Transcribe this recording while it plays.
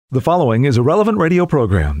The following is a relevant radio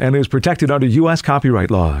program and is protected under U.S.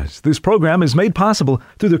 copyright laws. This program is made possible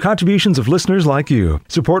through the contributions of listeners like you.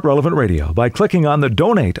 Support Relevant Radio by clicking on the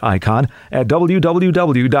donate icon at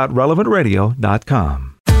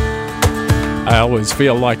www.relevantradio.com. I always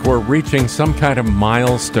feel like we're reaching some kind of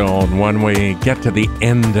milestone when we get to the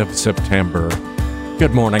end of September.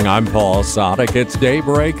 Good morning, I'm Paul Sadek. It's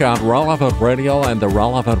Daybreak on Relevant Radio and the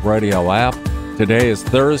Relevant Radio app. Today is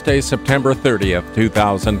Thursday, September 30th,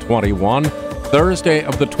 2021, Thursday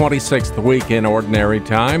of the 26th week in Ordinary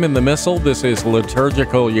Time. In the Missal, this is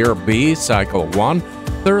Liturgical Year B, Cycle 1.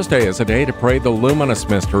 Thursday is a day to pray the luminous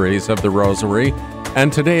mysteries of the Rosary,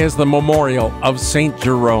 and today is the memorial of St.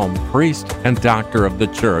 Jerome, priest and doctor of the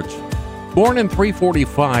Church. Born in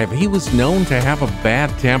 345, he was known to have a bad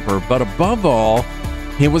temper, but above all,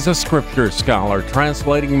 he was a scripture scholar,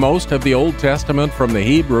 translating most of the Old Testament from the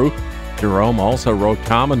Hebrew. Jerome also wrote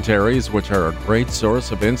commentaries, which are a great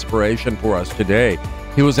source of inspiration for us today.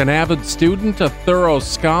 He was an avid student, a thorough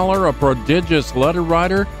scholar, a prodigious letter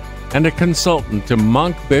writer, and a consultant to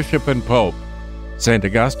monk, bishop, and pope. St.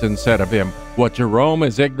 Augustine said of him, "What Jerome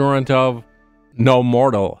is ignorant of, no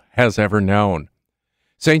mortal has ever known."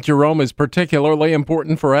 St. Jerome is particularly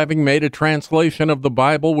important for having made a translation of the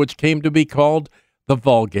Bible which came to be called the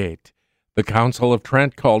Vulgate. The Council of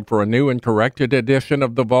Trent called for a new and corrected edition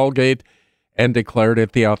of the Vulgate and declared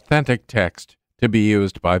it the authentic text to be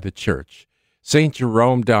used by the Church. St.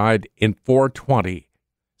 Jerome died in 420.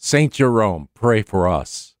 St. Jerome, pray for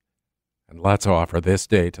us. And let's offer this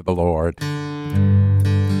day to the Lord.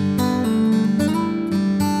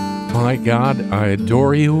 My God, I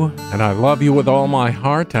adore you, and I love you with all my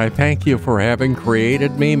heart. I thank you for having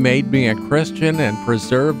created me, made me a Christian, and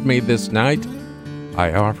preserved me this night.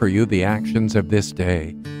 I offer you the actions of this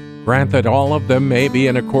day. Grant that all of them may be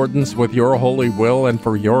in accordance with your holy will and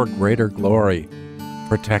for your greater glory.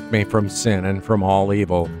 Protect me from sin and from all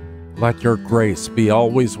evil. Let your grace be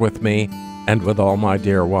always with me and with all my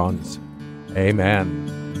dear ones. Amen.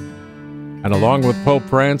 And along with Pope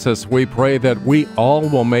Francis, we pray that we all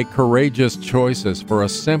will make courageous choices for a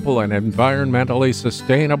simple and environmentally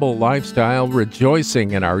sustainable lifestyle,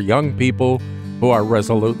 rejoicing in our young people who are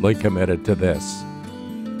resolutely committed to this.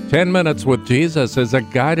 10 Minutes with Jesus is a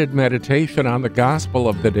guided meditation on the gospel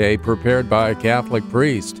of the day prepared by a Catholic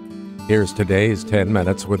priest. Here's today's 10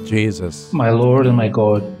 Minutes with Jesus. My Lord and my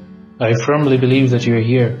God, I firmly believe that you are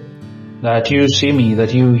here, that you see me,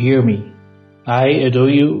 that you hear me. I adore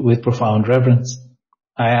you with profound reverence.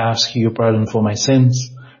 I ask your pardon for my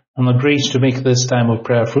sins and the grace to make this time of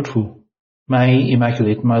prayer fruitful. My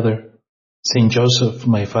Immaculate Mother, Saint Joseph,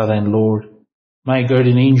 my Father and Lord, my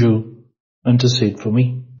guardian angel, intercede for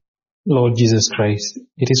me. Lord Jesus Christ,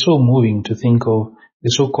 it is so moving to think of the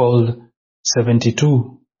so-called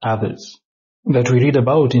 72 others that we read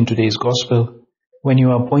about in today's Gospel, when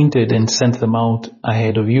you appointed and sent them out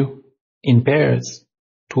ahead of you in pairs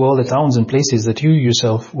to all the towns and places that you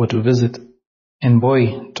yourself were to visit. And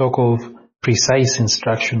boy, talk of precise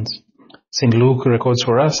instructions. St. Luke records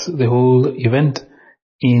for us the whole event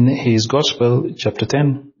in his Gospel, chapter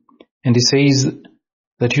 10, and he says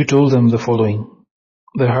that you told them the following: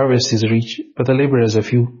 the harvest is rich, but the laborers are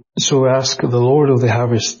few. So ask the Lord of the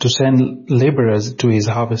harvest to send laborers to his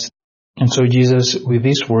harvest. And so Jesus, with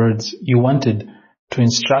these words, you wanted to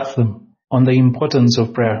instruct them on the importance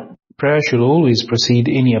of prayer. Prayer should always precede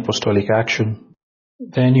any apostolic action.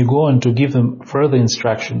 Then you go on to give them further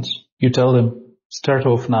instructions. You tell them, start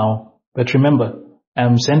off now, but remember, I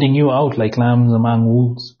am sending you out like lambs among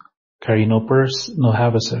wolves. Carry no purse, no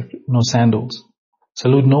haversack, no sandals.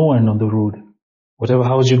 Salute no one on the road. Whatever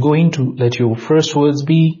house you go into, let your first words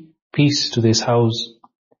be, peace to this house.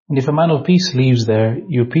 And if a man of peace leaves there,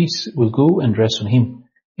 your peace will go and rest on him.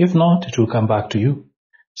 If not, it will come back to you.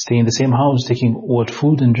 Stay in the same house, taking what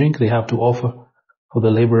food and drink they have to offer, for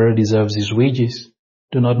the laborer deserves his wages.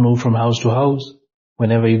 Do not move from house to house.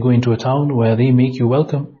 Whenever you go into a town where they make you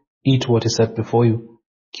welcome, eat what is set before you.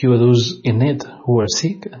 Cure those in need who are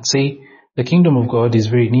sick, and say, the kingdom of God is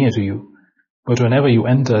very near to you. But whenever you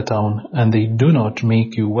enter a town and they do not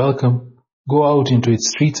make you welcome, go out into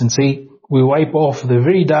its streets and say, we wipe off the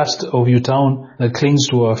very dust of your town that clings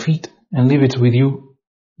to our feet and leave it with you.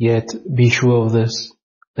 Yet be sure of this,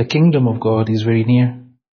 the kingdom of God is very near.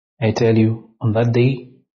 I tell you, on that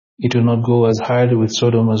day, it will not go as hard with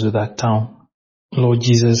Sodom as with that town. Lord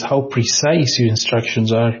Jesus, how precise your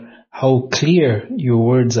instructions are, how clear your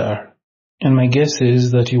words are. And my guess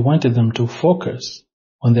is that you wanted them to focus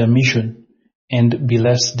on their mission and be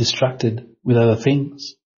less distracted with other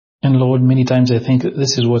things. And Lord, many times I think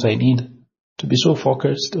this is what I need, to be so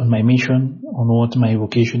focused on my mission, on what my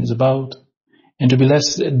vocation is about, and to be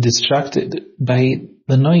less distracted by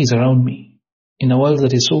the noise around me. In a world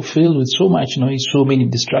that is so filled with so much noise, so many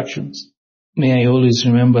distractions, may I always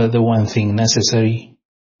remember the one thing necessary.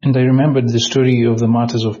 And I remembered the story of the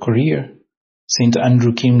martyrs of Korea, St.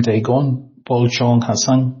 Andrew Kim Tae-gon, Paul Chung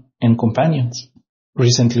Ha-sang, and companions.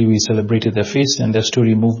 Recently we celebrated their feast and their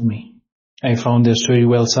story moved me. I found their story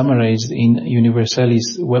well summarized in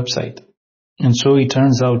Universalis' website. And so it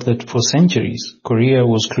turns out that for centuries, Korea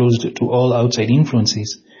was closed to all outside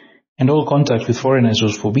influences, and all contact with foreigners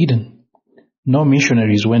was forbidden. No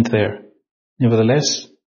missionaries went there. Nevertheless,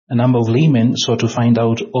 a number of laymen sought to find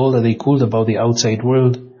out all that they could about the outside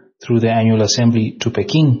world through the annual assembly to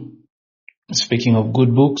Peking. Speaking of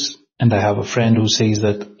good books, and I have a friend who says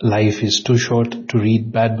that life is too short to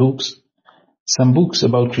read bad books, some books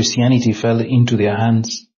about Christianity fell into their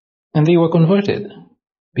hands, and they were converted.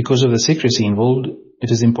 Because of the secrecy involved, it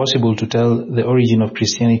is impossible to tell the origin of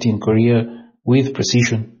Christianity in Korea with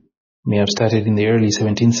precision. It may have started in the early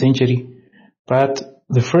 17th century, but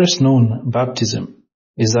the first known baptism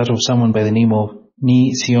is that of someone by the name of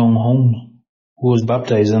Ni Seong-hong, who was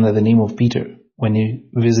baptized under the name of Peter when he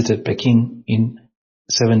visited Peking in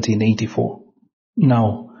 1784.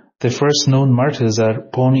 Now, the first known martyrs are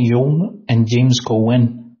Pon Yong and James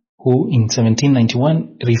Cowen, who in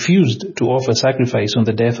 1791 refused to offer sacrifice on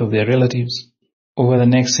the death of their relatives. Over the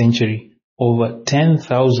next century, over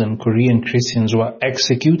 10,000 Korean Christians were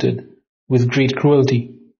executed with great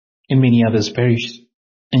cruelty, and many others perished.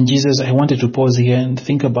 And Jesus, I wanted to pause here and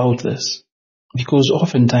think about this, because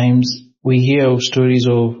oftentimes we hear of stories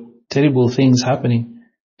of terrible things happening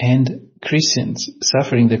and Christians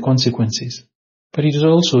suffering the consequences. But it is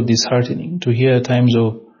also disheartening to hear times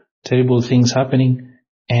of terrible things happening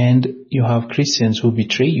and you have Christians who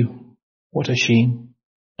betray you. What a shame.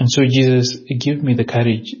 And so Jesus, give me the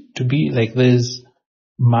courage to be like these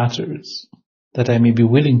martyrs, that I may be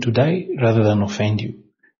willing to die rather than offend you,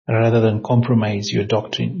 rather than compromise your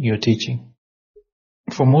doctrine, your teaching.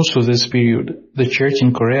 For most of this period, the church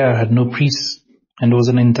in Korea had no priests and was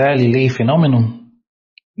an entirely lay phenomenon.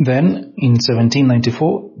 Then, in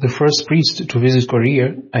 1794, the first priest to visit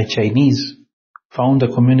Korea, a Chinese, found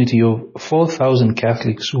a community of 4,000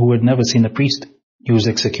 Catholics who had never seen a priest. He was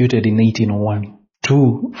executed in 1801.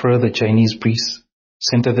 Two further Chinese priests,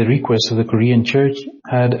 sent at the request of the Korean church,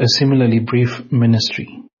 had a similarly brief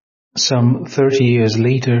ministry. Some 30 years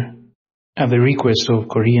later, at the request of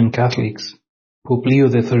Korean Catholics, Pope Leo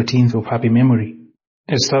XIII of happy memory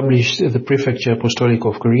established the Prefecture Apostolic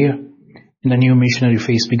of Korea, and a new missionary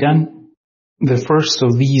phase began. The first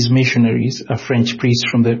of these missionaries, a French priest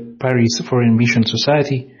from the Paris Foreign Mission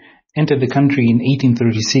Society, entered the country in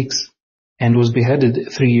 1836 and was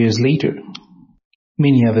beheaded 3 years later.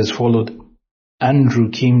 Many others followed. Andrew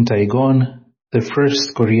Kim Tae-gon, the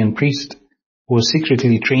first Korean priest, was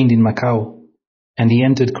secretly trained in Macau, and he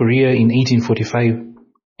entered Korea in 1845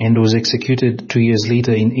 and was executed 2 years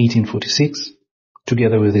later in 1846,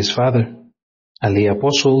 together with his father. A lay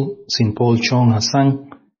apostle, St. Paul Chung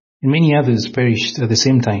Ha-sang, and many others perished at the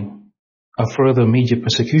same time. A further major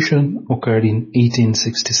persecution occurred in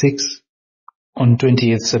 1866. On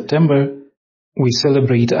 20th September, we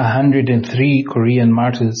celebrate 103 Korean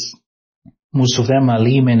martyrs. Most of them are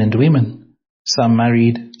laymen and women, some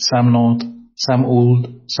married, some not, some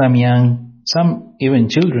old, some young, some even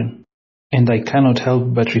children. And I cannot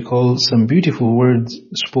help but recall some beautiful words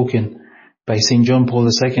spoken by St. John Paul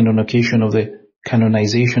II on occasion of the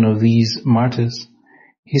canonization of these martyrs.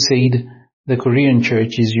 He said, "The Korean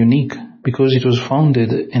church is unique because it was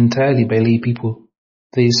founded entirely by lay people.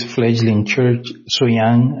 This fledgling church, so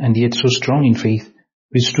young and yet so strong in faith,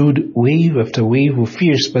 withstood wave after wave of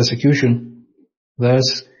fierce persecution.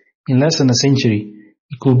 Thus, in less than a century,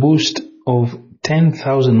 it could boast of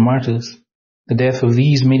 10,000 martyrs. The death of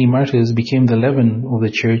these many martyrs became the leaven of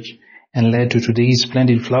the church and led to today's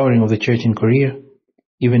splendid flowering of the church in Korea.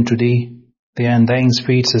 Even today, their undying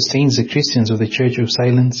spirit sustains the Christians of the Church of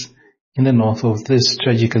Silence in the north of this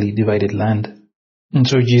tragically divided land." And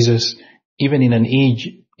so Jesus, even in an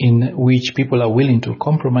age in which people are willing to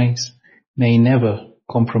compromise, may never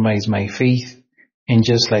compromise my faith. And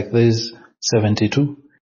just like this 72,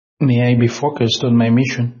 may I be focused on my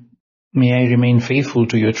mission. May I remain faithful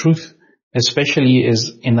to your truth, especially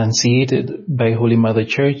as enunciated by Holy Mother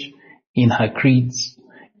Church in her creeds,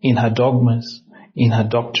 in her dogmas, in her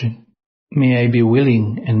doctrine. May I be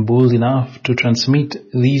willing and bold enough to transmit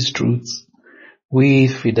these truths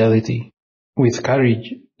with fidelity, with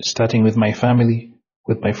courage, starting with my family,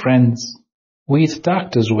 with my friends, with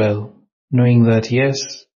tact as well, knowing that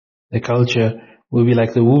yes, the culture will be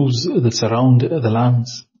like the wolves that surround the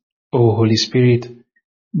lambs. O Holy Spirit,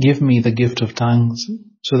 Give me the gift of tongues,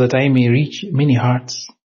 so that I may reach many hearts,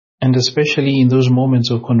 and especially in those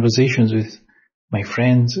moments of conversations with my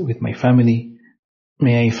friends, with my family,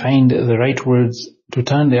 may I find the right words to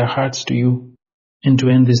turn their hearts to you. And to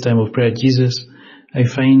end this time of prayer, Jesus, I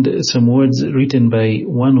find some words written by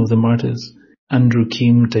one of the martyrs, Andrew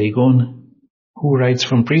Kim Taegon, who writes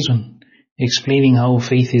from prison, explaining how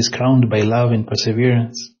faith is crowned by love and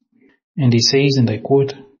perseverance. And he says, and I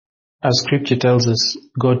quote, "As Scripture tells us,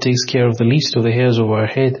 God takes care of the least of the hairs of our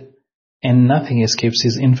head, and nothing escapes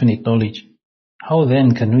His infinite knowledge. How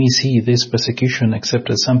then can we see this persecution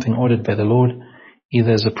except as something ordered by the Lord,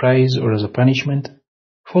 either as a prize or as a punishment?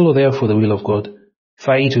 Follow therefore the will of God.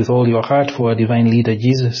 Fight with all your heart for our divine leader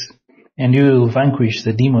Jesus, and you will vanquish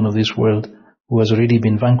the demon of this world, who has already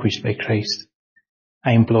been vanquished by Christ.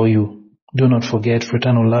 I implore you, do not forget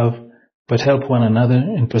fraternal love, but help one another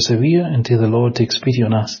and persevere until the Lord takes pity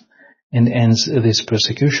on us and ends this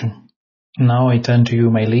persecution. Now I turn to you,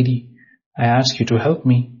 my lady. I ask you to help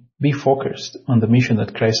me be focused on the mission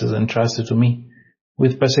that Christ has entrusted to me,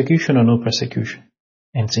 with persecution or no persecution.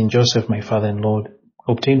 And Saint Joseph, my Father and Lord,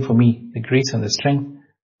 obtain for me the grace and the strength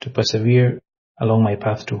to persevere along my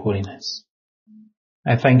path to holiness.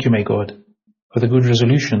 I thank you, my God, for the good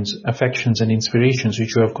resolutions, affections, and inspirations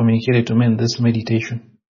which you have communicated to me in this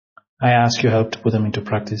meditation. I ask your help to put them into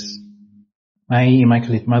practice. My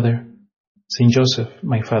Immaculate Mother, Saint Joseph,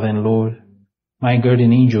 my Father and Lord, my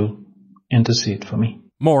guardian angel, intercede for me.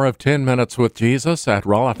 More of 10 Minutes with Jesus at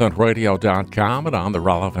relevantradio.com and on the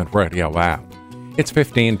Relevant Radio app. It's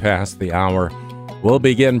 15 past the hour. We'll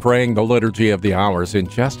begin praying the Liturgy of the Hours in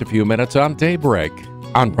just a few minutes on Daybreak,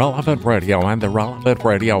 on Relevant Radio and the Relevant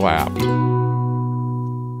Radio app.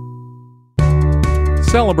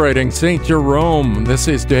 Celebrating St. Jerome, this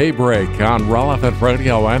is Daybreak on Relevant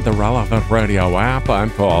Radio and the Relevant Radio app.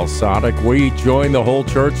 I'm Paul Sadek. We join the whole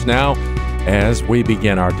church now as we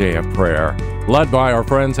begin our day of prayer, led by our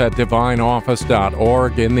friends at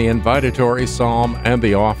divineoffice.org in the invitatory psalm and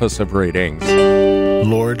the office of readings.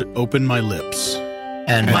 Lord, open my lips,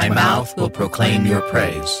 and my mouth will proclaim your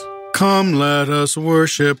praise. Come, let us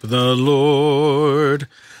worship the Lord,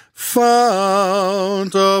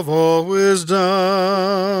 fount of all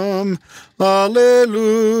wisdom. Alleluia.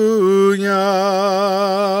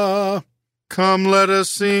 Come, let us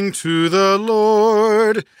sing to the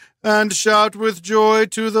Lord, and shout with joy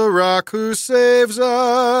to the Rock who saves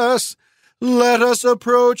us. Let us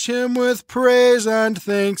approach him with praise and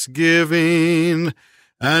thanksgiving,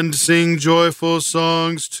 and sing joyful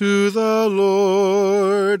songs to the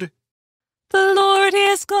Lord. The Lord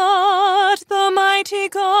is God, the mighty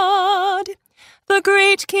God, the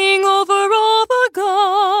great King over all the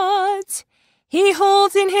gods. He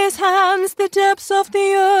holds in his hands the depths of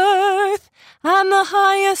the earth, and the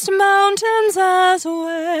highest mountains as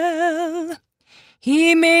well.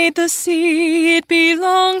 He made the sea, it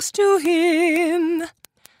belongs to him.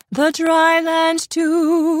 The dry land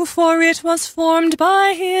too, for it was formed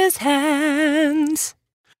by his hands.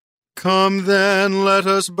 Come then, let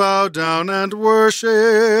us bow down and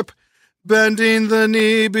worship, bending the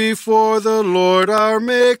knee before the Lord our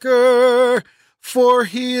Maker. For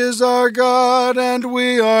he is our God, and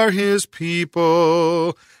we are his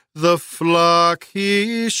people, the flock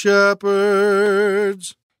he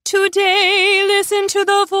shepherds. Today listen to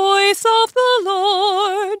the voice of the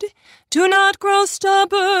Lord. Do not grow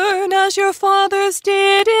stubborn as your fathers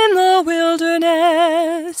did in the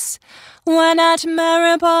wilderness, when at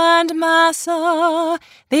Meribah and Massah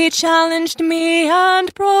they challenged me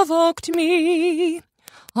and provoked me,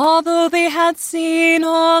 although they had seen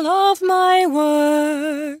all of my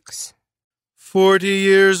works. 40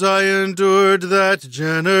 years I endured that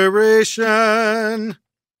generation.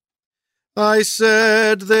 I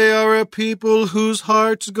said, they are a people whose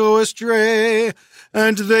hearts go astray,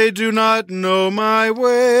 and they do not know my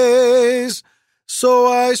ways. So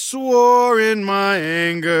I swore in my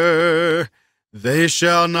anger, they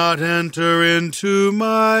shall not enter into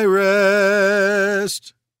my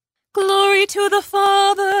rest. Glory to the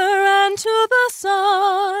Father, and to the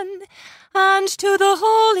Son, and to the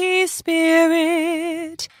Holy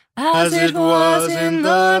Spirit, as it was in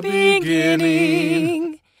the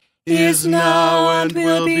beginning, is now, and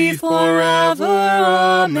will be forever.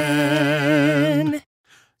 Amen.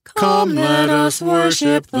 Come, let us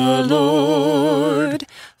worship the Lord,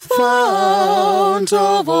 fount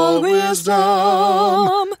of all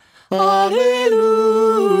wisdom.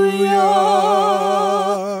 Alleluia.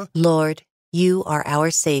 Lord, you are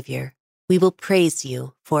our Savior. We will praise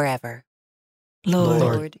you forever.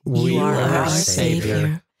 Lord, you are our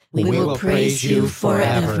Savior. We will praise you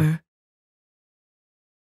forever.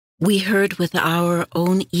 We heard with our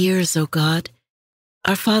own ears, O God.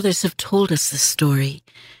 Our fathers have told us the story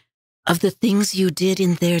of the things you did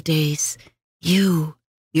in their days, you,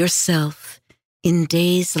 yourself, in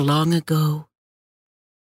days long ago.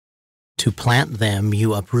 To plant them,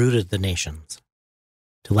 you uprooted the nations.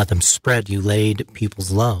 To let them spread, you laid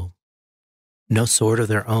peoples low. No sword of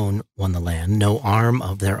their own won the land. No arm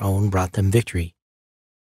of their own brought them victory.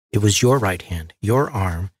 It was your right hand, your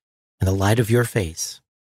arm, and the light of your face,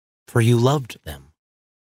 for you loved them.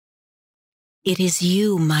 It is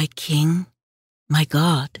you, my King, my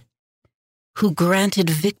God, who granted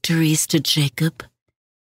victories to Jacob.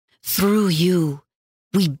 Through you,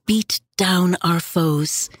 we beat down our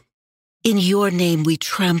foes. In your name we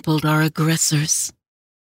trampled our aggressors.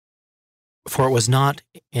 For it was not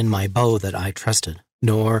in my bow that I trusted,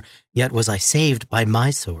 nor yet was I saved by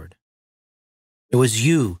my sword. It was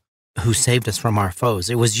you who saved us from our foes.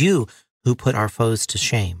 It was you who put our foes to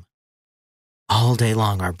shame. All day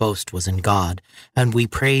long our boast was in God, and we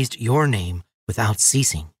praised your name without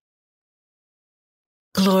ceasing.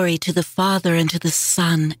 Glory to the Father, and to the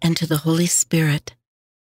Son, and to the Holy Spirit.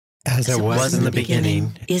 As it was in the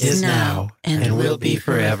beginning, is now, and will be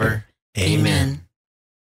forever. Amen.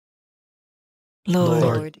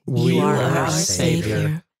 Lord, you are our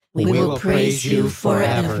Savior. We will praise you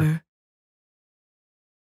forever.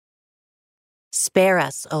 Spare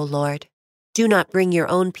us, O Lord. Do not bring your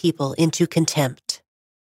own people into contempt.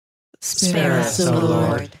 Spare us, O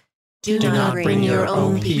Lord. Do not bring your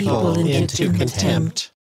own people into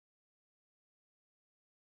contempt.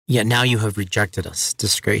 Yet now you have rejected us,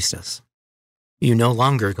 disgraced us. You no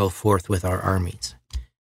longer go forth with our armies.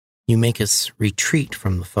 You make us retreat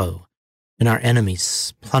from the foe, and our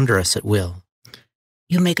enemies plunder us at will.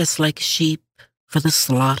 You make us like sheep for the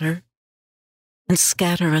slaughter, and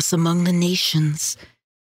scatter us among the nations.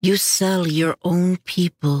 You sell your own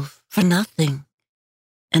people for nothing,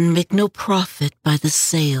 and make no profit by the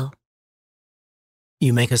sale.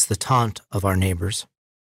 You make us the taunt of our neighbors,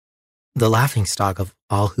 the laughingstock of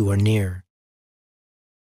all who are near.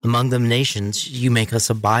 Among the nations, you make us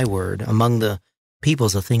a byword, among the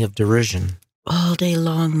peoples a thing of derision. All day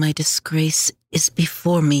long my disgrace is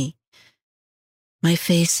before me. My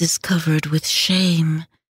face is covered with shame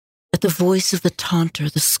at the voice of the taunter,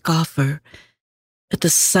 the scoffer, at the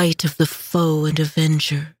sight of the foe and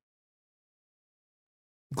avenger.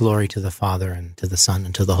 Glory to the Father, and to the Son,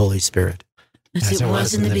 and to the Holy Spirit. As it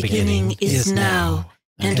was in the beginning, is now,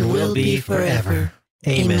 and will be forever.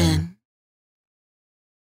 Amen.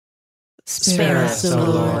 Spare us, O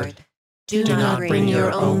Lord. Do not bring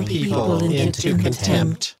your own people into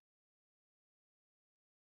contempt.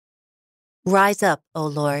 Rise up, O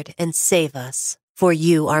Lord, and save us, for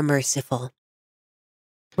you are merciful.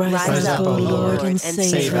 Rise up, O Lord, and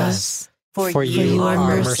save us, for you are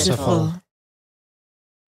merciful.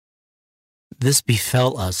 This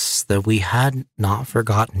befell us, that we had not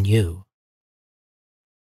forgotten you,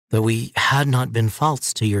 that we had not been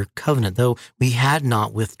false to your covenant, though we had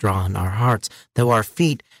not withdrawn our hearts, though our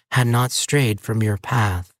feet had not strayed from your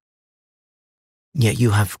path. Yet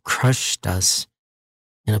you have crushed us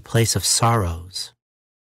in a place of sorrows,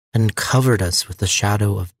 and covered us with the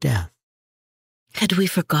shadow of death. Had we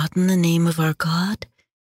forgotten the name of our God,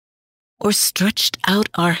 or stretched out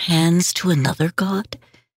our hands to another God?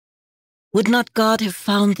 Would not God have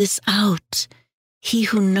found this out, he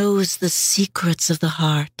who knows the secrets of the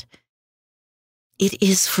heart? It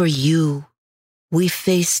is for you we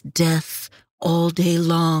face death all day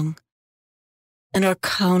long, and are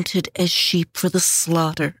counted as sheep for the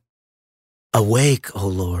slaughter. Awake, O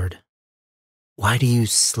Lord. Why do you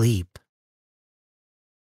sleep?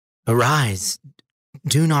 Arise,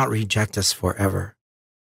 do not reject us forever.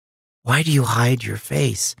 Why do you hide your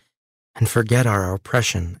face and forget our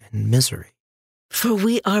oppression and misery? For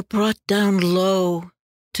we are brought down low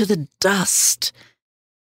to the dust.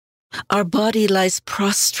 Our body lies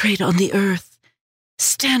prostrate on the earth.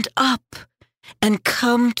 Stand up and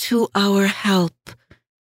come to our help.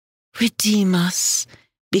 Redeem us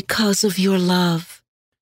because of your love.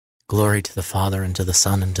 Glory to the Father, and to the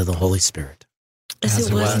Son, and to the Holy Spirit. As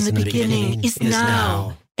it was in the beginning, is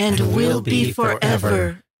now, and will be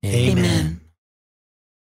forever. Amen.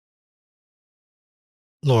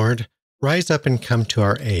 Lord, rise up and come to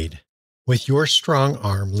our aid. With your strong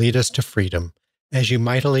arm, lead us to freedom, as you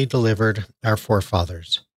mightily delivered our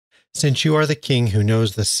forefathers. Since you are the King who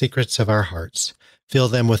knows the secrets of our hearts, fill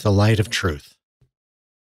them with the light of truth.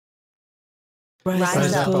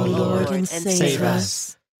 Rise up, O Lord, and save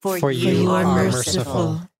us, for you are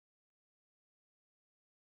merciful.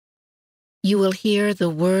 You will hear the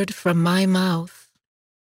word from my mouth.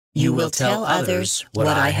 You will tell others what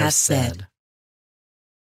I have said.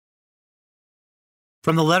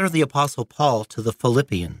 From the letter of the Apostle Paul to the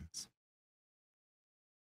Philippians.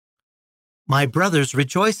 My brothers,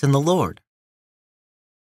 rejoice in the Lord.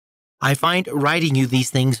 I find writing you these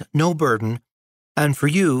things no burden, and for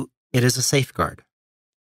you it is a safeguard.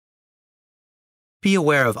 Be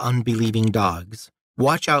aware of unbelieving dogs.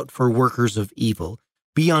 Watch out for workers of evil.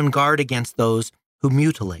 Be on guard against those who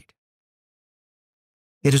mutilate.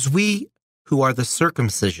 It is we who are the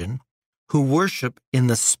circumcision, who worship in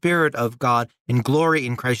the Spirit of God and glory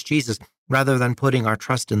in Christ Jesus, rather than putting our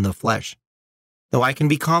trust in the flesh, though I can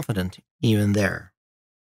be confident even there.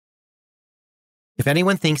 If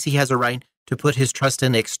anyone thinks he has a right to put his trust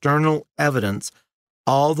in external evidence,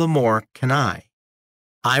 all the more can I.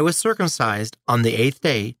 I was circumcised on the 8th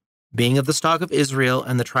day, being of the stock of Israel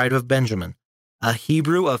and the tribe of Benjamin, a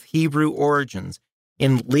Hebrew of Hebrew origins.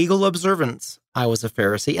 In legal observance, I was a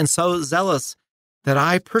Pharisee, and so zealous that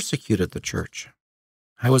I persecuted the church.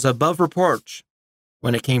 I was above reproach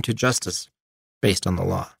when it came to justice based on the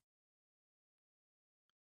law.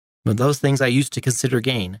 But those things I used to consider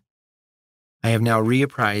gain, I have now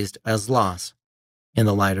reappraised as loss in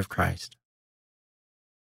the light of Christ.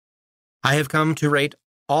 I have come to rate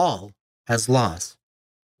all as loss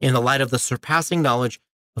in the light of the surpassing knowledge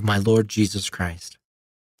of my Lord Jesus Christ.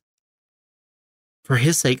 For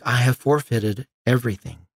his sake, I have forfeited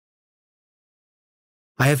everything.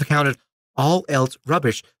 I have accounted all else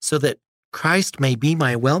rubbish, so that Christ may be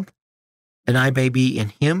my wealth, and I may be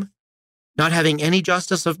in him, not having any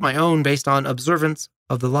justice of my own based on observance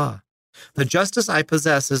of the law. The justice I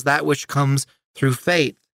possess is that which comes through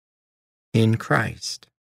faith in Christ.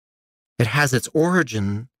 It has its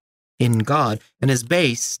origin in God and is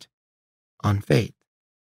based on faith.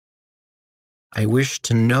 I wish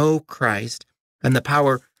to know Christ and the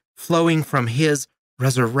power flowing from his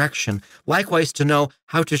resurrection, likewise to know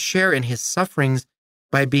how to share in his sufferings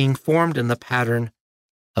by being formed in the pattern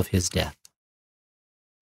of his death.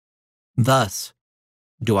 Thus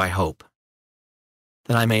do I hope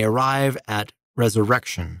that I may arrive at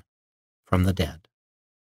resurrection from the dead.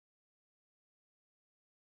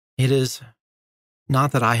 It is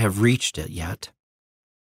not that I have reached it yet,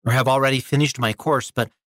 or have already finished my course, but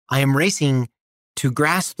I am racing to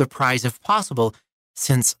grasp the prize if possible,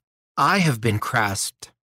 since I have been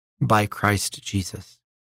grasped by Christ Jesus.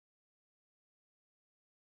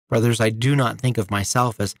 Brothers, I do not think of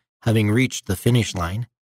myself as having reached the finish line.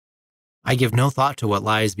 I give no thought to what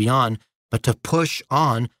lies beyond, but to push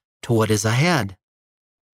on to what is ahead.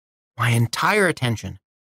 My entire attention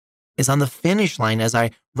is on the finish line as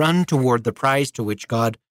I run toward the prize to which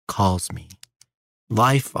God calls me.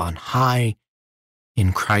 Life on high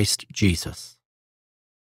in Christ Jesus.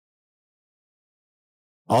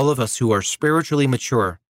 All of us who are spiritually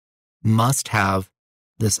mature must have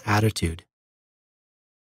this attitude.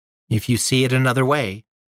 If you see it another way,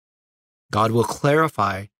 God will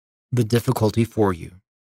clarify the difficulty for you.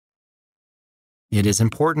 It is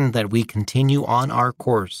important that we continue on our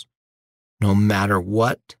course, no matter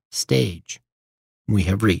what stage we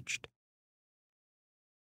have reached.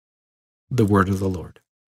 The word of the Lord.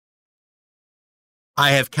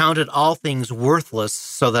 I have counted all things worthless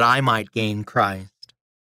so that I might gain Christ.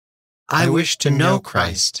 I wish to know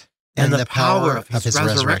Christ and the power of his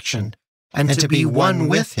resurrection, and to be one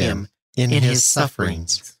with him in his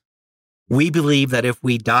sufferings. We believe that if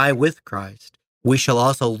we die with Christ, we shall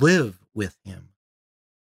also live with him.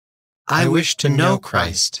 I wish to know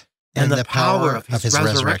Christ and the power of his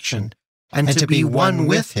resurrection, and to be one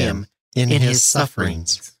with him in his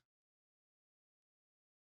sufferings.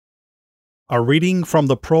 A reading from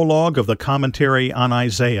the prologue of the commentary on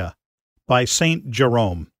Isaiah by St.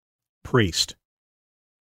 Jerome, priest.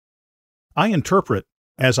 I interpret,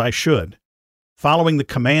 as I should, following the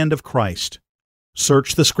command of Christ,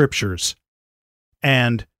 search the Scriptures,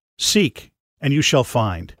 and seek, and you shall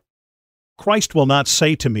find. Christ will not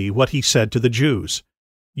say to me what he said to the Jews,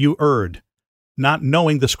 you erred, not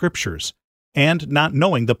knowing the Scriptures, and not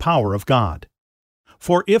knowing the power of God.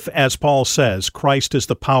 For if, as Paul says, Christ is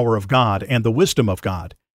the power of God and the wisdom of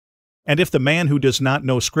God, and if the man who does not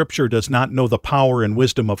know Scripture does not know the power and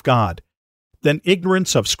wisdom of God, then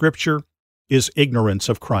ignorance of Scripture is ignorance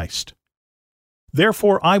of Christ.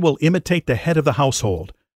 Therefore I will imitate the head of the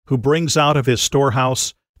household, who brings out of his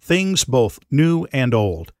storehouse things both new and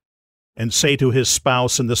old, and say to his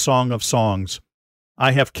spouse in the Song of Songs,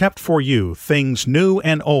 I have kept for you things new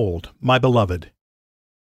and old, my beloved.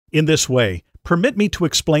 In this way, permit me to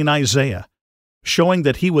explain Isaiah, showing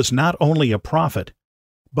that he was not only a prophet,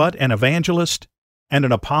 but an evangelist and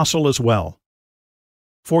an apostle as well.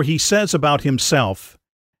 For he says about himself,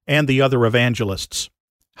 and the other evangelists.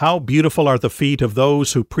 How beautiful are the feet of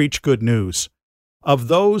those who preach good news, of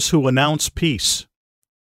those who announce peace.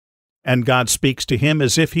 And God speaks to him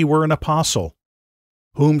as if he were an apostle.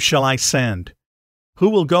 Whom shall I send? Who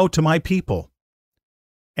will go to my people?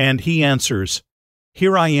 And he answers,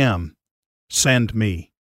 Here I am, send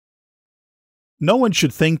me. No one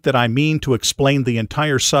should think that I mean to explain the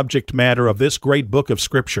entire subject matter of this great book of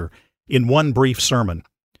Scripture in one brief sermon,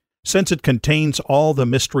 since it contains all the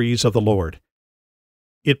mysteries of the Lord.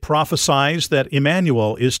 It prophesies that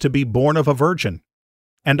Emmanuel is to be born of a virgin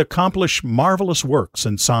and accomplish marvelous works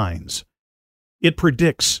and signs. It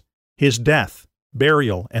predicts his death,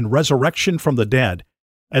 burial, and resurrection from the dead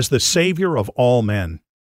as the Savior of all men.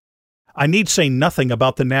 I need say nothing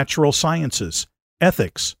about the natural sciences,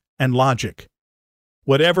 ethics, and logic.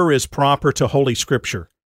 Whatever is proper to Holy Scripture,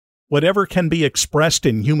 whatever can be expressed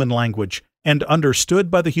in human language and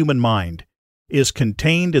understood by the human mind, is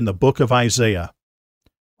contained in the book of Isaiah.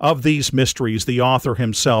 Of these mysteries the author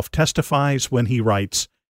himself testifies when he writes,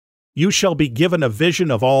 You shall be given a vision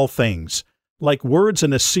of all things, like words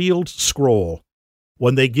in a sealed scroll.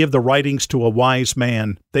 When they give the writings to a wise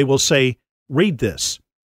man, they will say, Read this.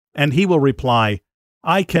 And he will reply,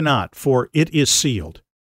 I cannot, for it is sealed.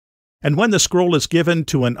 And when the scroll is given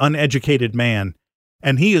to an uneducated man,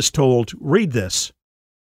 and he is told, Read this,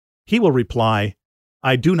 he will reply,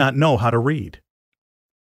 I do not know how to read.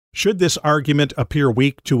 Should this argument appear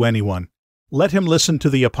weak to anyone, let him listen to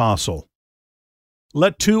the apostle.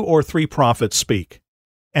 Let 2 or 3 prophets speak,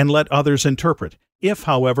 and let others interpret. If,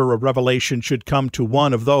 however, a revelation should come to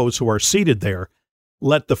one of those who are seated there,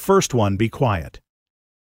 let the first one be quiet.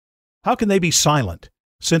 How can they be silent,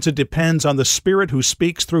 since it depends on the Spirit who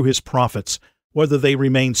speaks through his prophets, whether they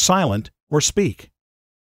remain silent or speak?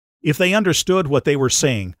 If they understood what they were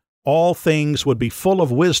saying, all things would be full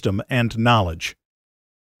of wisdom and knowledge.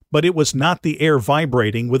 But it was not the air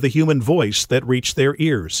vibrating with the human voice that reached their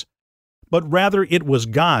ears, but rather it was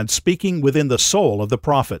God speaking within the soul of the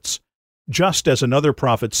prophets, just as another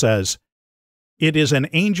prophet says, It is an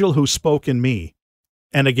angel who spoke in me,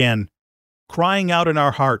 and again, crying out in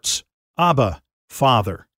our hearts, Abba,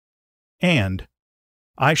 Father, and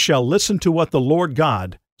I shall listen to what the Lord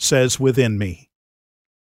God says within me.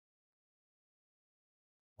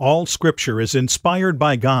 All Scripture is inspired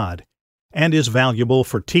by God and is valuable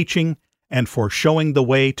for teaching and for showing the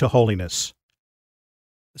way to holiness,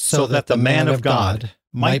 so that the man of God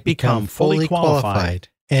might become fully qualified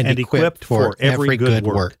and equipped for every good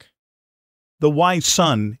work. The wise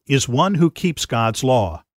son is one who keeps God's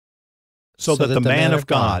law, so that the man of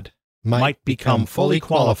God might become fully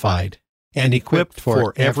qualified and equipped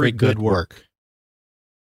for every good work.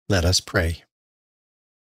 Let us pray.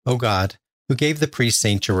 O God, who gave the priest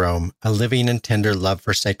St. Jerome a living and tender love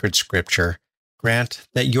for sacred Scripture, grant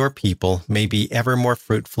that your people may be ever more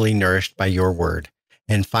fruitfully nourished by your word,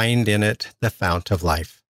 and find in it the fount of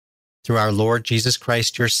life. Through our Lord Jesus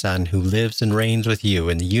Christ, your Son, who lives and reigns with you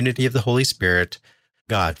in the unity of the Holy Spirit,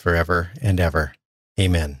 God forever and ever.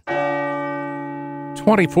 Amen.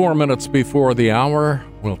 24 minutes before the hour,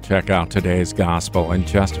 we'll check out today's gospel in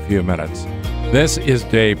just a few minutes. This is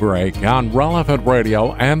Daybreak on Relevant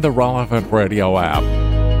Radio and the Relevant Radio app.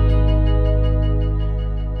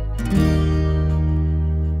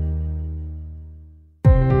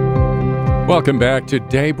 Welcome back to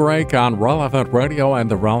Daybreak on Relevant Radio and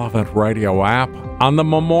the Relevant Radio app on the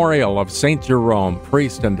memorial of St. Jerome,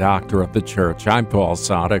 priest and doctor of the Church. I'm Paul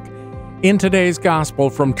Sadek. In today's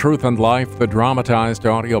Gospel from Truth and Life, the dramatized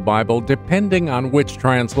audio Bible, depending on which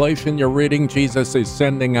translation you're reading, Jesus is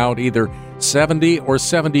sending out either 70 or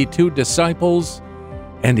 72 disciples,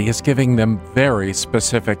 and he is giving them very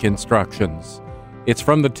specific instructions. It's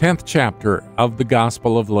from the 10th chapter of the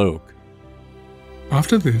Gospel of Luke.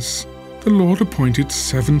 After this, the Lord appointed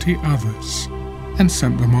 70 others, and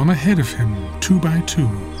sent them on ahead of him, 2 by 2,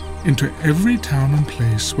 into every town and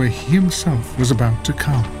place where he himself was about to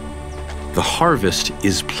come. The harvest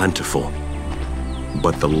is plentiful,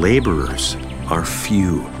 but the laborers are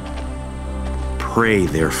few. Pray,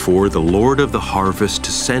 therefore, the Lord of the harvest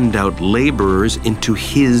to send out laborers into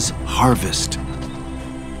his harvest.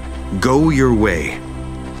 Go your way.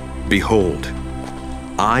 Behold,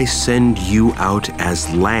 I send you out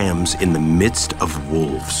as lambs in the midst of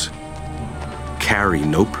wolves. Carry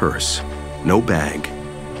no purse, no bag,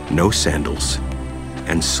 no sandals,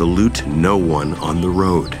 and salute no one on the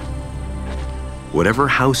road. Whatever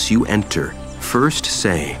house you enter, first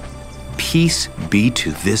say, Peace be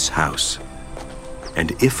to this house.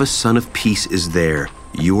 And if a son of peace is there,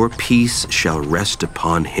 your peace shall rest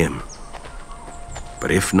upon him.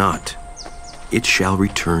 But if not, it shall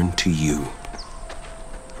return to you.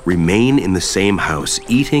 Remain in the same house,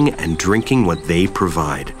 eating and drinking what they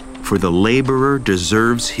provide, for the laborer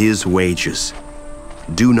deserves his wages.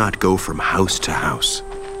 Do not go from house to house.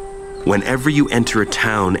 Whenever you enter a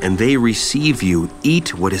town and they receive you,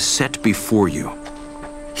 eat what is set before you.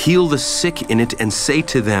 Heal the sick in it and say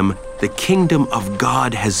to them, the kingdom of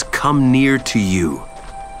God has come near to you.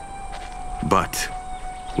 But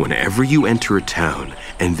whenever you enter a town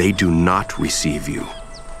and they do not receive you,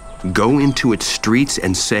 go into its streets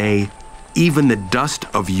and say, even the dust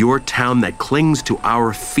of your town that clings to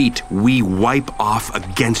our feet we wipe off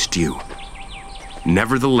against you.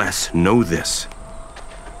 Nevertheless, know this,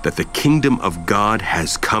 that the kingdom of God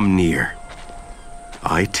has come near.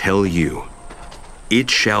 I tell you, it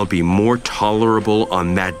shall be more tolerable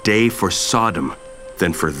on that day for Sodom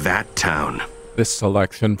than for that town. This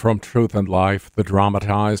selection from Truth and Life, the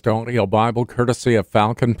dramatized audio Bible courtesy of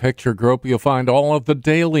Falcon Picture Group. You'll find all of the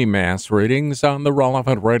daily Mass readings on the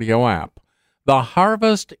Relevant Radio app. The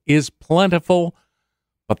harvest is plentiful,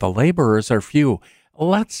 but the laborers are few.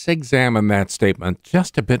 Let's examine that statement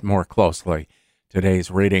just a bit more closely. Today's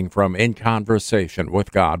reading from In Conversation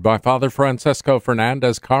with God by Father Francisco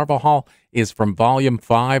Fernandez Carvajal is from Volume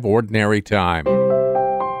 5, Ordinary Time.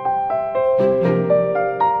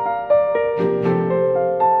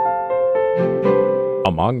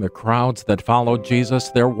 Among the crowds that followed Jesus,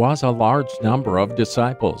 there was a large number of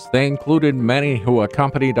disciples. They included many who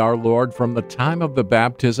accompanied our Lord from the time of the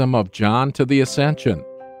baptism of John to the Ascension.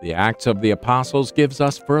 The Acts of the Apostles gives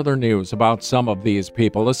us further news about some of these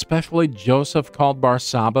people, especially Joseph called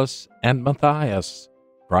Barsabbas and Matthias.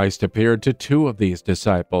 Christ appeared to two of these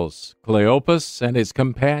disciples, Cleopas and his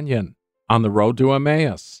companion, on the road to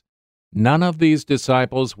Emmaus. None of these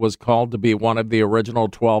disciples was called to be one of the original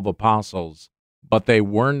 12 apostles, but they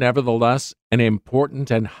were nevertheless an important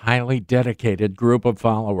and highly dedicated group of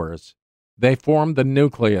followers. They formed the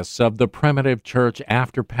nucleus of the primitive church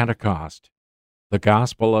after Pentecost. The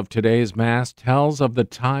Gospel of today's Mass tells of the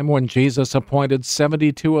time when Jesus appointed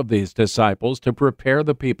 72 of these disciples to prepare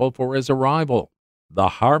the people for his arrival. The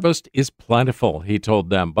harvest is plentiful, he told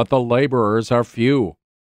them, but the laborers are few.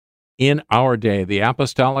 In our day, the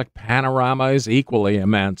apostolic panorama is equally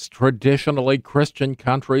immense. Traditionally Christian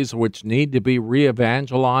countries which need to be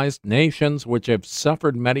re-evangelized, nations which have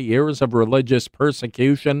suffered many years of religious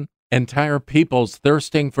persecution, entire peoples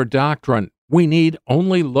thirsting for doctrine. We need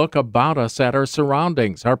only look about us at our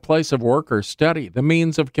surroundings, our place of work or study, the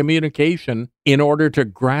means of communication, in order to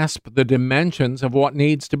grasp the dimensions of what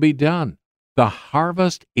needs to be done. The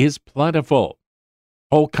harvest is plentiful.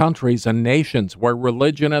 Whole countries and nations where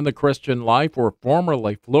religion and the Christian life were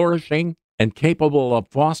formerly flourishing and capable of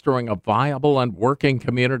fostering a viable and working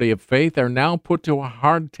community of faith are now put to a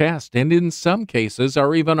hard test and in some cases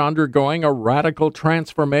are even undergoing a radical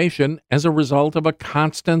transformation as a result of a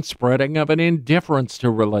constant spreading of an indifference to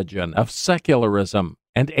religion, of secularism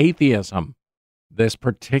and atheism. This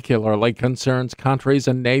particularly concerns countries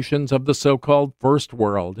and nations of the so-called First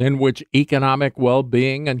World, in which economic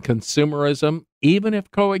well-being and consumerism, even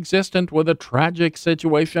if coexistent with a tragic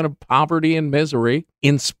situation of poverty and misery,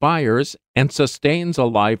 inspires and sustains a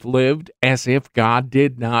life lived as if God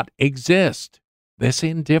did not exist. This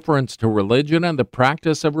indifference to religion and the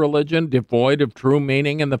practice of religion, devoid of true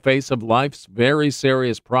meaning in the face of life's very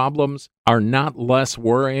serious problems, are not less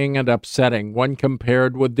worrying and upsetting when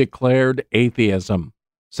compared with declared atheism.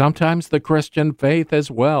 Sometimes the Christian faith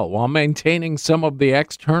as well, while maintaining some of the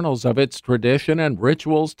externals of its tradition and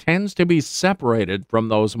rituals, tends to be separated from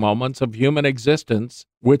those moments of human existence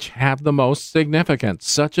which have the most significance,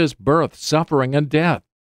 such as birth, suffering, and death.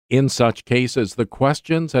 In such cases, the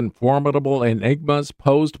questions and formidable enigmas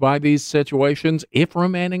posed by these situations, if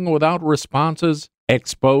remaining without responses,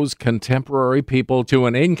 expose contemporary people to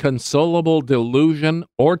an inconsolable delusion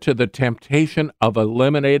or to the temptation of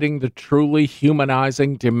eliminating the truly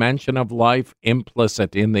humanizing dimension of life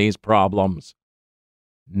implicit in these problems.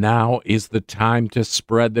 Now is the time to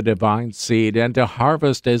spread the divine seed and to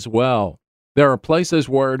harvest as well. There are places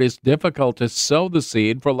where it is difficult to sow the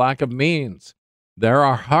seed for lack of means. There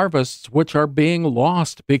are harvests which are being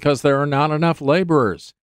lost because there are not enough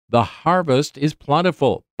laborers. The harvest is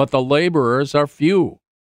plentiful, but the laborers are few.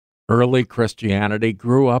 Early Christianity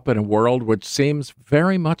grew up in a world which seems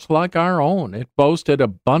very much like our own. It boasted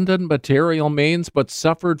abundant material means, but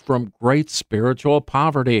suffered from great spiritual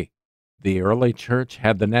poverty. The early church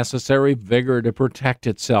had the necessary vigor to protect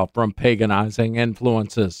itself from paganizing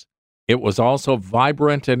influences. It was also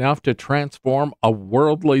vibrant enough to transform a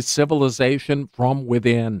worldly civilization from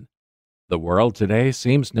within. The world today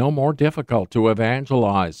seems no more difficult to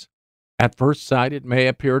evangelize. At first sight, it may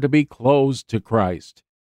appear to be closed to Christ.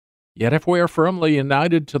 Yet if we are firmly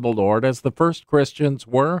united to the Lord as the first Christians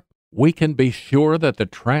were, we can be sure that the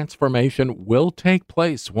transformation will take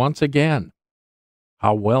place once again.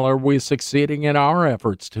 How well are we succeeding in our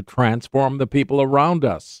efforts to transform the people around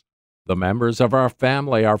us, the members of our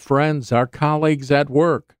family, our friends, our colleagues at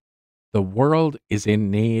work? The world is in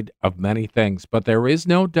need of many things, but there is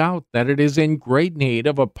no doubt that it is in great need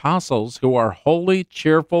of apostles who are holy,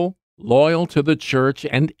 cheerful, loyal to the church,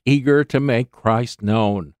 and eager to make Christ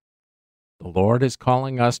known. The Lord is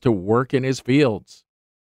calling us to work in his fields.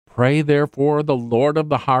 Pray, therefore, the Lord of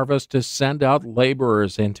the harvest to send out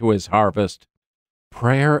laborers into his harvest.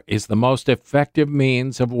 Prayer is the most effective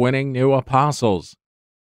means of winning new apostles.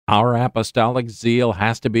 Our apostolic zeal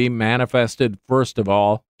has to be manifested, first of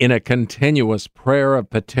all, in a continuous prayer of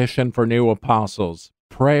petition for new apostles.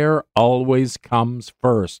 Prayer always comes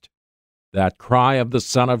first. That cry of the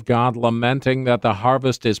Son of God lamenting that the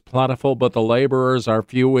harvest is plentiful but the laborers are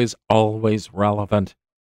few is always relevant.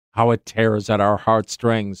 How it tears at our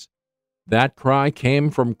heartstrings. That cry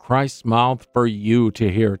came from Christ's mouth for you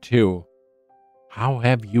to hear too. How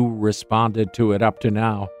have you responded to it up to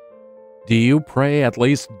now? Do you pray at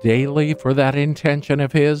least daily for that intention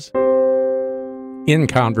of his? In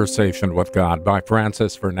Conversation with God by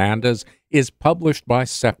Francis Fernandez is published by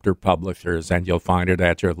Scepter Publishers, and you'll find it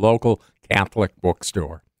at your local Catholic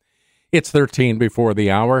bookstore. It's 13 before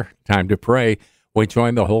the hour. Time to pray. We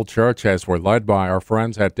join the whole church as we're led by our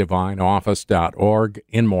friends at divineoffice.org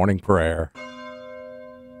in morning prayer.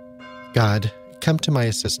 God, come to my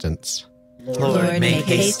assistance. Lord, make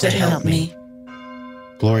haste to help me.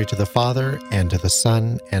 Glory to the Father, and to the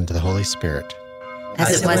Son, and to the Holy Spirit.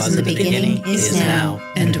 As it was in the beginning, is now,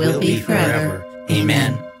 and will be forever.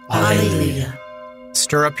 Amen. Alleluia.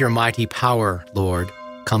 Stir up your mighty power, Lord.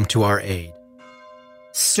 Come to our aid.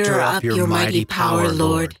 Stir up your mighty power,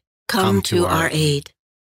 Lord. Come to our aid.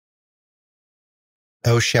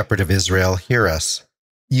 O Shepherd of Israel, hear us.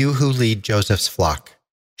 You who lead Joseph's flock,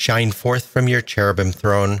 shine forth from your cherubim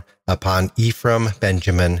throne upon Ephraim,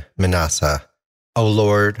 Benjamin, Manasseh. O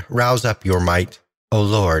Lord, rouse up your might. O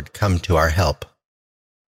Lord, come to our help.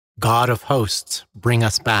 God of hosts, bring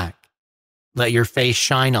us back. Let your face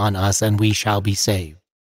shine on us, and we shall be saved.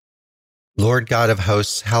 Lord God of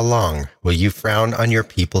hosts, how long will you frown on your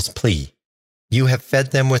people's plea? You have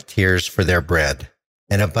fed them with tears for their bread,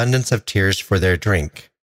 an abundance of tears for their drink.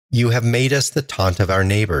 You have made us the taunt of our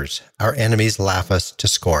neighbors. Our enemies laugh us to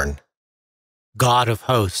scorn. God of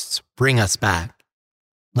hosts, bring us back.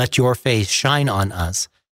 Let your face shine on us,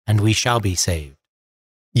 and we shall be saved.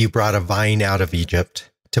 You brought a vine out of Egypt.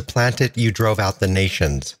 To plant it, you drove out the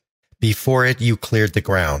nations. Before it, you cleared the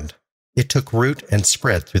ground. It took root and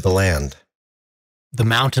spread through the land. The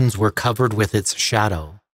mountains were covered with its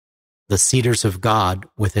shadow, the cedars of God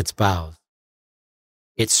with its boughs.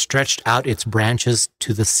 It stretched out its branches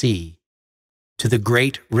to the sea. To the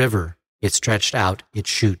great river it stretched out its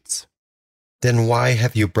shoots. Then why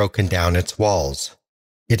have you broken down its walls?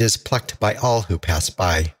 It is plucked by all who pass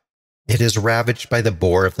by. It is ravaged by the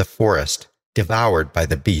boar of the forest, devoured by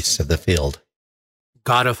the beasts of the field.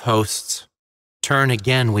 God of hosts, turn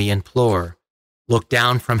again, we implore. Look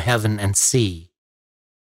down from heaven and see.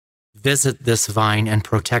 Visit this vine and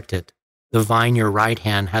protect it, the vine your right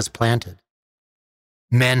hand has planted.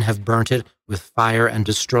 Men have burnt it with fire and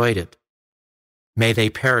destroyed it. May they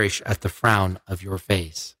perish at the frown of your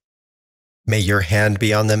face. May your hand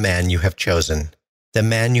be on the man you have chosen, the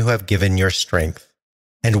man you have given your strength.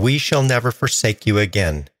 And we shall never forsake you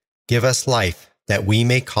again. Give us life, that we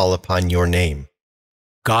may call upon your name.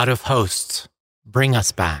 God of hosts, bring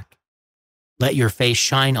us back. Let your face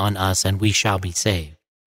shine on us, and we shall be saved.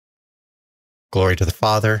 Glory to the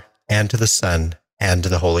Father, and to the Son, and to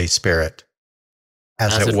the Holy Spirit.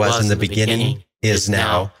 As it was in the beginning, is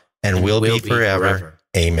now, and will be forever.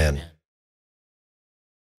 Amen.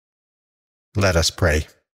 Let us pray.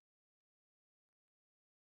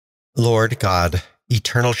 Lord God,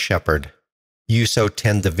 eternal Shepherd, you so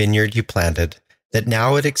tend the vineyard you planted, that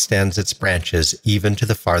now it extends its branches even to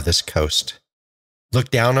the farthest coast. Look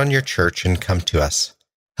down on your church and come to us.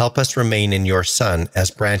 Help us remain in your Son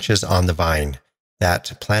as branches on the vine,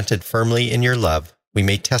 that, planted firmly in your love, we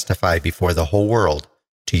may testify before the whole world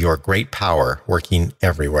to your great power working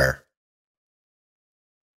everywhere.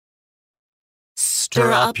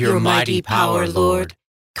 Stir up your mighty power, Lord.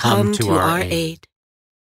 Come to our aid.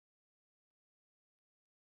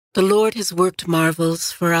 The Lord has worked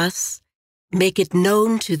marvels for us. Make it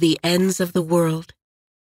known to the ends of the world.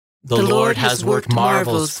 The Lord has worked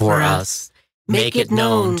marvels for us. Make it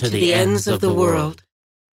known to the ends of the world.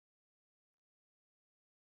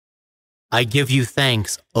 I give you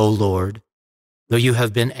thanks, O Lord. Though you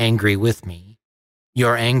have been angry with me,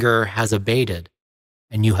 your anger has abated,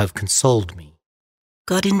 and you have consoled me.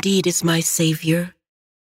 God indeed is my Savior.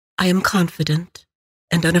 I am confident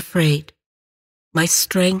and unafraid. My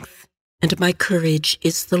strength and my courage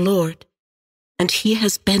is the Lord, and He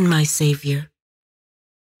has been my Savior.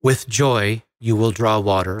 With joy you will draw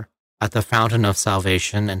water at the fountain of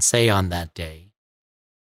salvation and say on that day,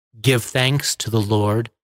 "Give thanks to the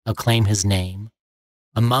Lord, acclaim His name.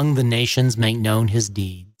 Among the nations make known His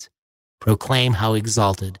deeds. Proclaim how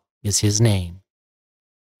exalted is His name."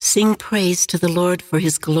 Sing praise to the Lord for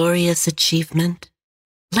His glorious achievement.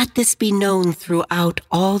 Let this be known throughout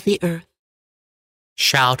all the earth.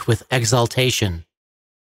 Shout with exultation,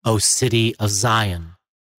 O city of Zion,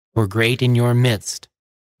 for great in your midst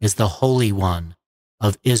is the Holy One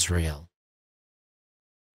of Israel.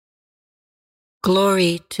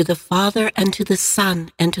 Glory to the Father, and to the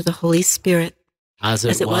Son, and to the Holy Spirit, as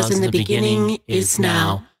it was in the beginning, is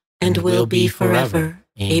now, and will be forever.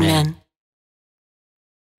 Amen.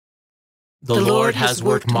 The Lord has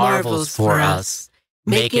worked marvels for us.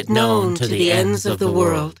 Make it known to the ends of the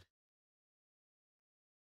world.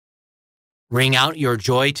 Ring out your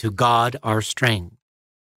joy to God our strength.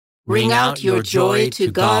 Ring out your joy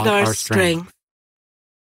to God our strength.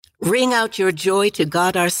 Ring out your joy to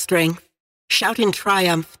God our strength. Shout in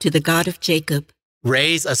triumph to the God of Jacob.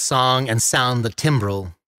 Raise a song and sound the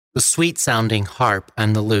timbrel, the sweet-sounding harp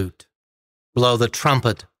and the lute. Blow the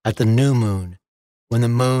trumpet at the new moon, when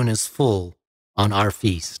the moon is full on our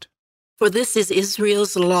feast. For this is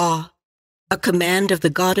Israel's law, a command of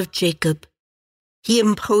the God of Jacob. He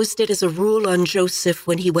imposed it as a rule on Joseph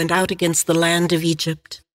when he went out against the land of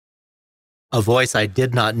Egypt. A voice I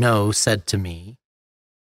did not know said to me,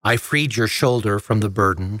 "I freed your shoulder from the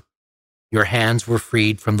burden. Your hands were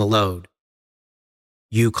freed from the load.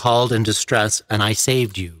 You called in distress, and I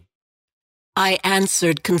saved you." I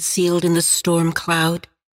answered, concealed in the storm cloud.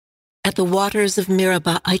 At the waters of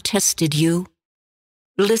Meribah I tested you.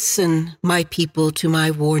 Listen, my people, to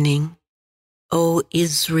my warning. O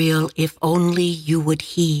Israel, if only you would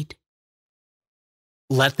heed.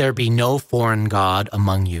 Let there be no foreign god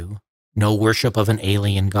among you, no worship of an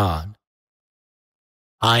alien god.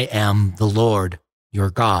 I am the Lord, your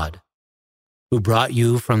God, who brought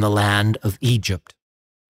you from the land of Egypt.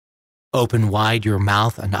 Open wide your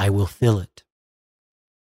mouth, and I will fill it.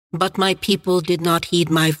 But my people did not heed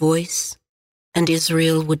my voice, and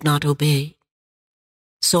Israel would not obey.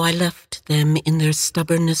 So I left them in their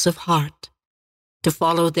stubbornness of heart, to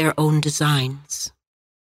follow their own designs.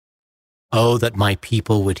 Oh, that my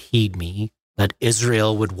people would heed me, that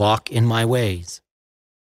Israel would walk in my ways.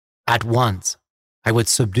 At once I would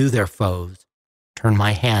subdue their foes, turn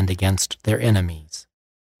my hand against their enemies.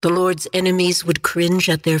 The Lord's enemies would cringe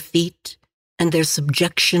at their feet, and their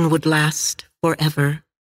subjection would last forever.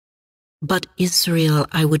 But Israel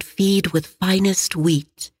I would feed with finest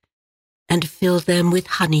wheat, and fill them with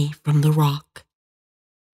honey from the rock.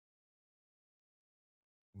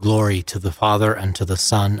 Glory to the Father, and to the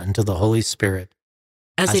Son, and to the Holy Spirit.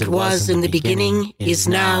 As it was in the beginning, is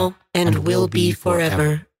now, and will be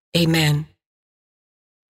forever. Amen.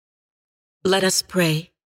 Let us pray.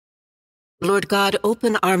 Lord God,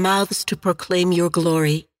 open our mouths to proclaim your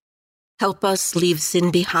glory. Help us leave sin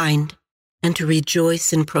behind and to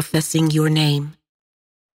rejoice in professing your name.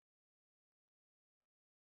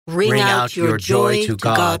 Ring out your joy to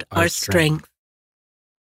God our strength.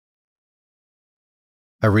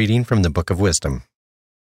 A reading from the Book of Wisdom.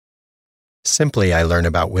 Simply I learn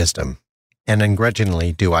about wisdom, and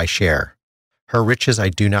ungrudgingly do I share. Her riches I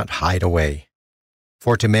do not hide away.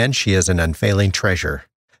 For to men she is an unfailing treasure.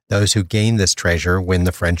 Those who gain this treasure win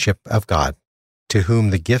the friendship of God, to whom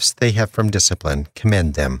the gifts they have from discipline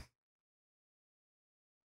commend them.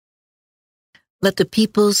 Let the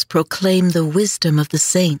peoples proclaim the wisdom of the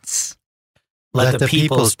saints. Let the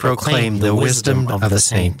peoples proclaim the wisdom of the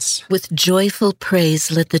saints. With joyful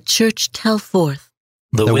praise let the church tell forth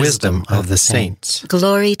the wisdom of the saints.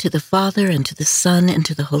 Glory to the Father, and to the Son, and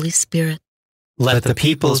to the Holy Spirit. Let the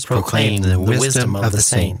peoples proclaim the wisdom of the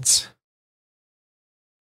saints.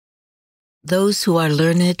 Those who are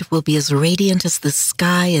learned will be as radiant as the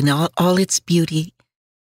sky in all its beauty.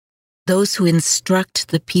 Those who instruct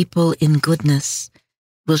the people in goodness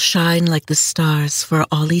will shine like the stars for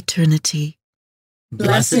all eternity.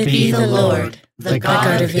 Blessed be the Lord, the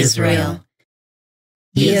God of Israel.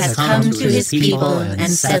 He has come to his people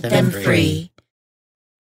and set them free.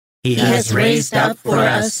 He has raised up for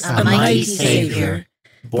us a mighty Savior,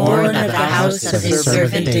 born of the house of his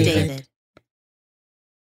servant David.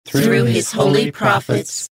 Through his holy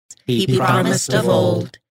prophets, he promised of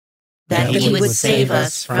old that he would save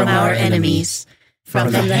us from our enemies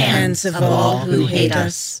from the hands of all who hate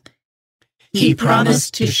us. He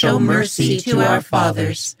promised to show mercy to our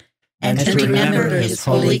fathers and to remember his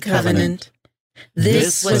holy covenant.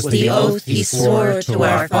 This was the oath he swore to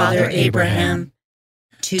our father Abraham,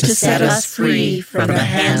 to set us free from the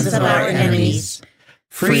hands of our enemies,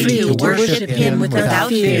 free to worship him without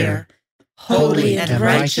fear, holy and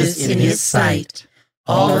righteous in his sight,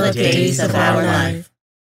 all the days of our life.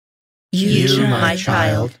 You, my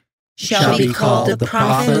child, shall be called the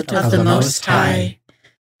prophet of the Most High,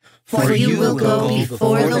 for you will go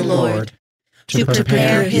before the Lord to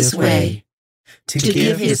prepare his way, to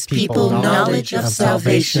give his people knowledge of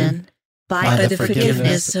salvation by the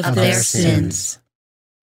forgiveness of their sins.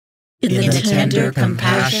 In the tender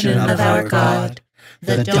compassion of our God,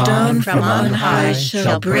 the dawn from on high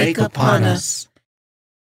shall break upon us,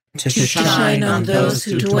 to shine on those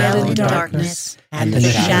who dwell in darkness and the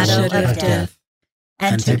shadow of death,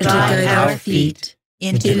 and to guide our feet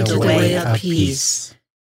into the way of peace.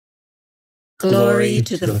 Glory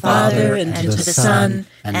to the Father, and to the Son,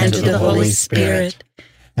 and to the Holy Spirit,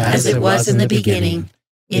 as it was in the beginning,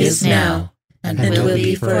 is now, and will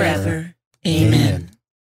be forever. Amen.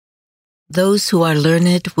 Those who are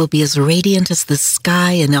learned will be as radiant as the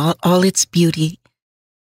sky in all its beauty.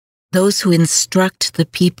 Those who instruct the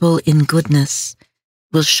people in goodness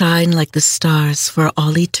will shine like the stars for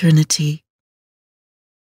all eternity.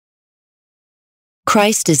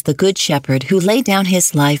 Christ is the Good Shepherd who laid down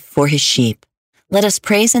his life for his sheep. Let us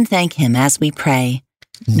praise and thank him as we pray.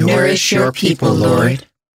 Nourish your people, Lord.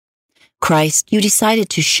 Christ, you decided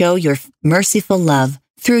to show your merciful love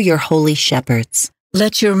through your holy shepherds.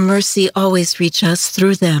 Let your mercy always reach us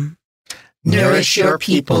through them. Nourish your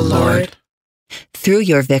people, Lord. Through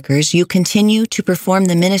your vicars, you continue to perform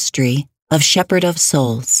the ministry of shepherd of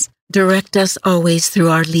souls. Direct us always through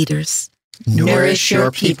our leaders. Nourish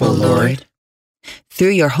your people, Lord.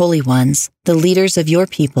 Through your holy ones, the leaders of your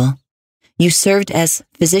people, you served as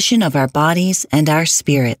physician of our bodies and our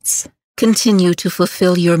spirits. Continue to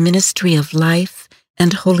fulfill your ministry of life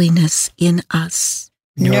and holiness in us.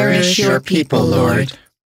 Nourish your people, Lord.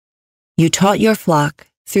 You taught your flock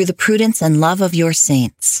through the prudence and love of your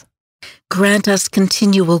saints. Grant us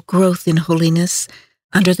continual growth in holiness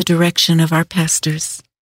under the direction of our pastors.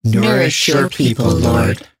 Nourish your people,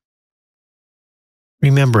 Lord.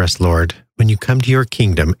 Remember us, Lord, when you come to your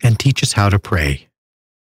kingdom, and teach us how to pray.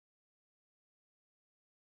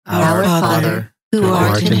 Our Father, who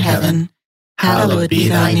art in heaven, hallowed be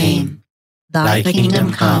thy name. Thy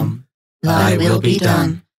kingdom come, thy will be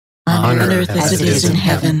done, on earth as it is in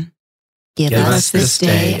heaven. Give us this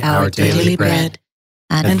day our daily bread,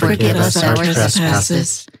 and forgive us our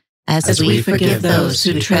trespasses, as we forgive those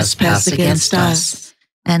who trespass against us.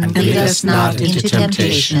 And lead us not into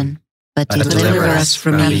temptation, but deliver us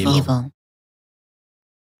from evil.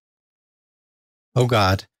 O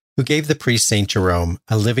God, who gave the priest St. Jerome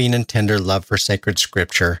a living and tender love for sacred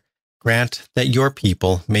scripture, grant that your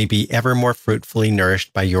people may be ever more fruitfully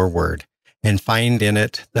nourished by your word, and find in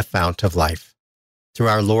it the fount of life. Through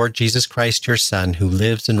our Lord Jesus Christ, your Son, who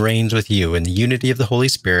lives and reigns with you in the unity of the Holy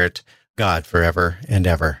Spirit, God, forever and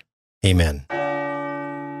ever. Amen.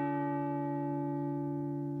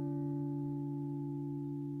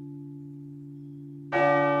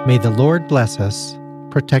 May the Lord bless us,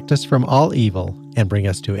 protect us from all evil, and bring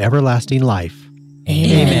us to everlasting life.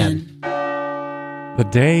 Amen. The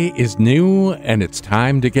day is new, and it's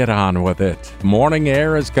time to get on with it. Morning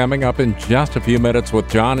Air is coming up in just a few minutes with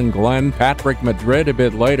John and Glenn. Patrick Madrid a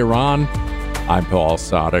bit later on. I'm Paul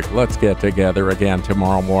Sadek. Let's get together again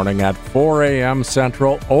tomorrow morning at 4 a.m.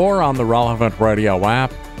 Central or on the Relevant Radio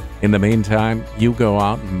app. In the meantime, you go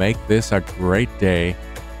out and make this a great day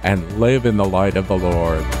and live in the light of the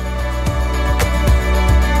Lord.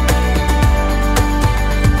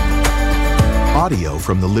 Audio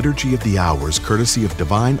from the Liturgy of the Hours, courtesy of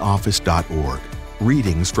DivineOffice.org.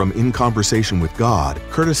 Readings from In Conversation with God,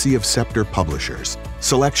 courtesy of Scepter Publishers.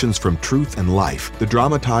 Selections from Truth and Life, the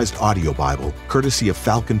dramatized audio Bible, courtesy of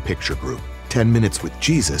Falcon Picture Group. 10 Minutes with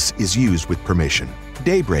Jesus is used with permission.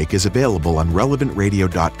 Daybreak is available on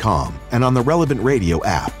RelevantRadio.com and on the Relevant Radio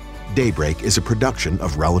app. Daybreak is a production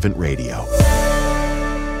of Relevant Radio.